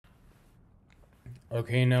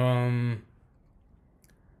Okay, now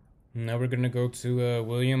we're gonna go to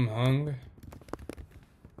William Hung,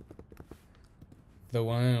 the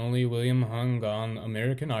one and only William Hung on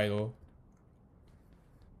American Idol.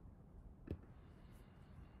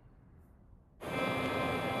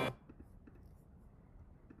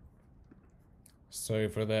 Sorry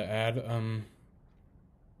for that ad.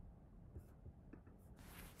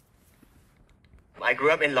 I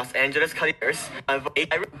grew up in Los Angeles, California.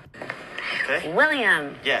 Okay.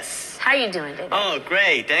 William, Yes. how you doing today? Oh,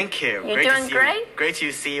 great. Thank you. You Great doing to see great? You. Great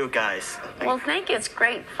to see you guys. Well, thank you. It's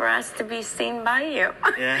great for us to be seen by you.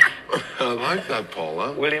 Yeah. I like that,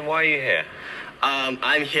 Paula. William, why are you here?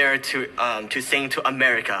 I'm here to sing to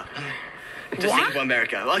America. To What? sing for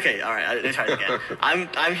America. Okay, all right. Let's try it again.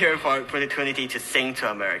 I'm here for the opportunity to sing to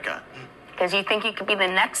America. Because you think you could be the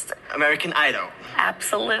next? American Idol.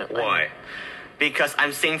 Absolutely. Why? Because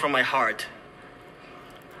I'm singing from my heart.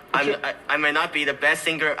 I may not be the best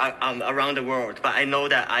singer around the world, but I know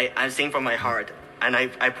that I sing from my heart, and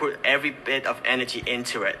I put every bit of energy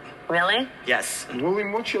into it. Really? Yes.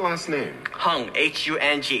 William, what's your last name? Hung,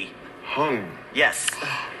 H-U-N-G. Hung. Yes.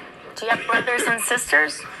 Do you have brothers and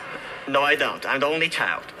sisters? No, I don't. I'm the only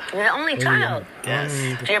child. You're the only child. Yes.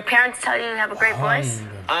 Do your parents tell you you have a great voice?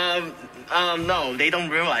 No, they don't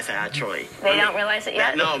realize it actually. They don't realize it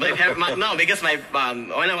yet? No, no, because when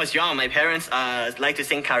I was young, my parents like to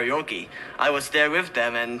sing karaoke. I was there with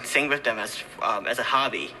them and sing with them as a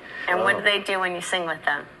hobby. And what do they do when you sing with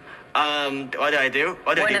them? What did I do?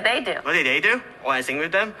 What did they do? What did they do when I sing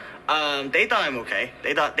with them? They thought I'm okay.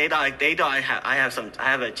 They thought I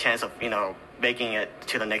have a chance of making it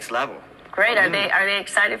to the next level. Great. Are they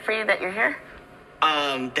excited for you that you're here?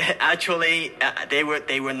 Actually, they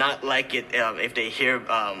would not like it if they hear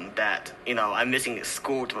that I'm missing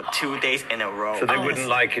school for 2 days in a row. So they wouldn't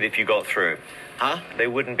like it if you got through? Huh? They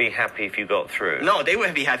wouldn't be happy if you got through? No, they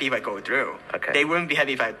wouldn't be happy if I go through. Okay. They wouldn't be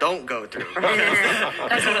happy if I don't go through.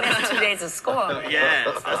 Because you missed 2 days of school. Yes,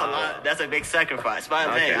 that's a lot. That's a big sacrifice. But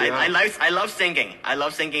Okay, hey, yeah. I love singing. I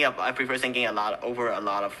love singing. I prefer singing a lot over a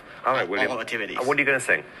lot of All right, William. all activities. What are you going to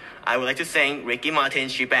sing? I would like to sing Ricky Martin,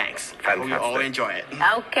 She Bangs. I hope you all Fantastic. enjoy it.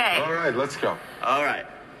 Okay. All right, let's go. All right.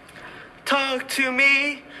 Talk to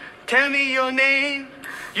me, tell me your name.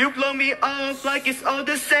 You blow me off like it's all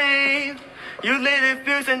the same. You lit it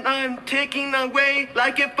fuse and I'm taking away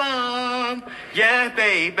like a bomb. Yeah,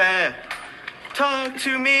 baby. Talk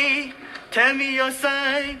to me, tell me your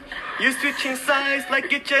sign. You switching sides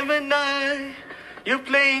like a Gemini. You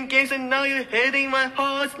playing games and now you're hitting my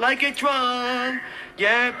heart like a drum.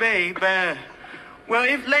 Yeah, baby. Well,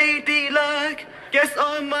 if Lady Luck gets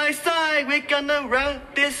on my side, we're gonna run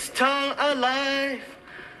this town alive.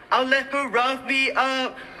 I'll let her rough me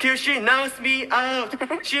up till she knocks me out.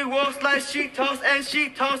 She walks like she talks and she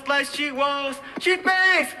talks like she walks. She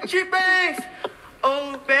bangs, she bangs.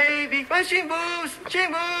 Oh, baby, when she moves, she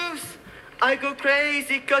moves. I go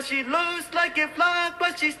crazy cause she looks like a flower,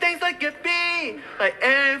 but she stings like a bee. Like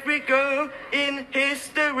every girl in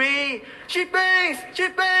history. She bangs, she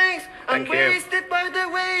bangs. I'm Thank you. wasted by the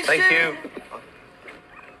way Thank she... you.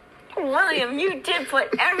 William, you did put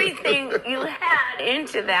everything you had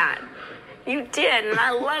into that. You did, and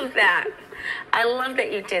I love that. I love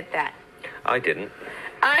that you did that. I didn't.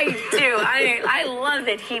 I do. I love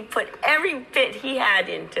that he put every bit he had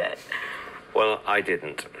into it. Well, I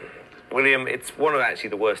didn't. William, it's one of actually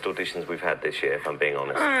the worst auditions we've had this year, if I'm being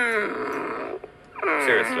honest.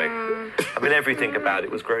 Seriously. I mean, everything about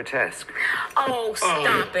it was grotesque. Oh,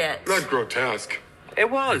 stop it. Not grotesque. It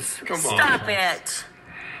was. Come on. Stop it.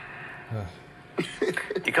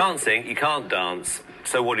 You can't sing, you can't dance.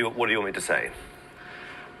 So what do you want me to say?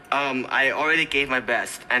 I already gave my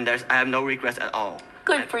best, and I have no regrets at all.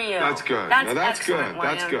 Good for you. That's good. Now that's excellent, good.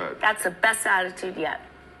 That's William. good. That's the best attitude yet.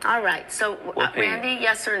 All right. So, Whoopee. Randy,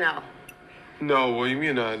 yes or no? No, William,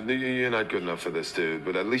 you're not good enough for this, dude.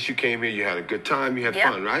 But at least you came here, you had a good time, you had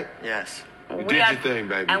Yeah. fun, right? Yes. You did your thing,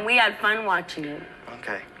 baby. And we had fun watching you.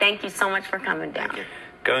 Okay. Thank you so much for coming down. Thank you.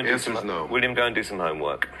 Go and do Answer's some. no. William, go and do some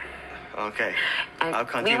homework. Okay. And I'll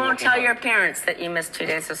we continue won't working tell hard. your parents that you missed 2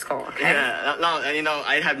 days of school, okay? Yeah, no, and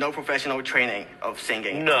I have no professional training of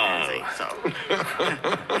singing. No. or dancing, so.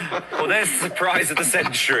 Well, there's the surprise of the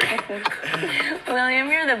century. William,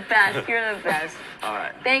 you're the best. You're the best. All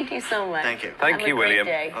right. Thank you so much. Thank you. Thank Have you, a great William.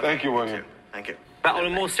 day. Thank you, William. Thank you. But on a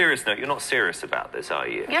more serious note, you're not serious about this, are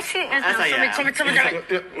you? Yes, she is. Yes, I am.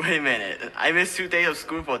 Somebody. Wait a minute. I missed 2 days of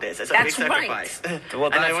school for this. It's a That's big right. sacrifice. Well,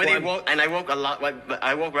 and I that's already why- walk, and I walk a lot. But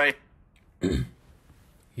I walk very.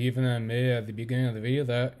 He even admitted at the beginning of the video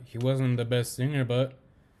that he wasn't the best singer, but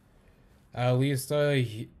at least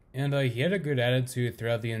he had a good attitude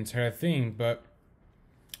throughout the entire thing. But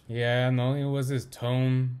Yeah, not only was his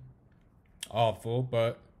tone awful,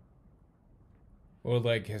 but or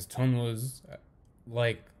like his tone was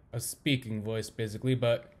like a speaking voice basically,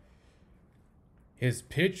 but his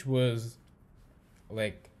pitch was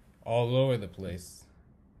like all over the place.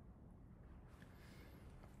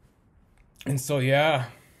 And so yeah,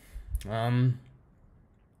 I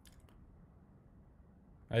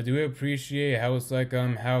do appreciate how it's like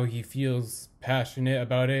how he feels passionate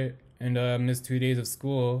about it and missed 2 days of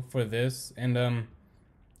school for this and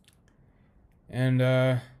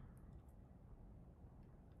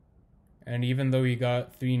even though he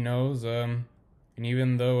got 3 no's, and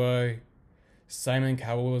even though Simon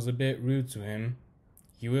Cowell was a bit rude to him,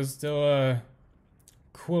 he was still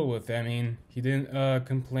cool with it. I mean, he didn't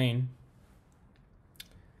complain.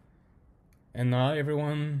 And not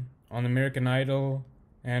everyone on American Idol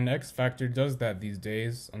and X Factor does that these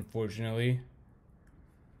days, unfortunately.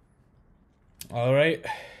 Alright.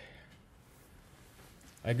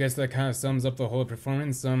 I guess that kind of sums up the whole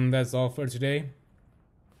performance. That's all for today.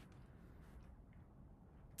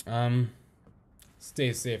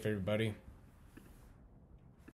 Stay safe, everybody.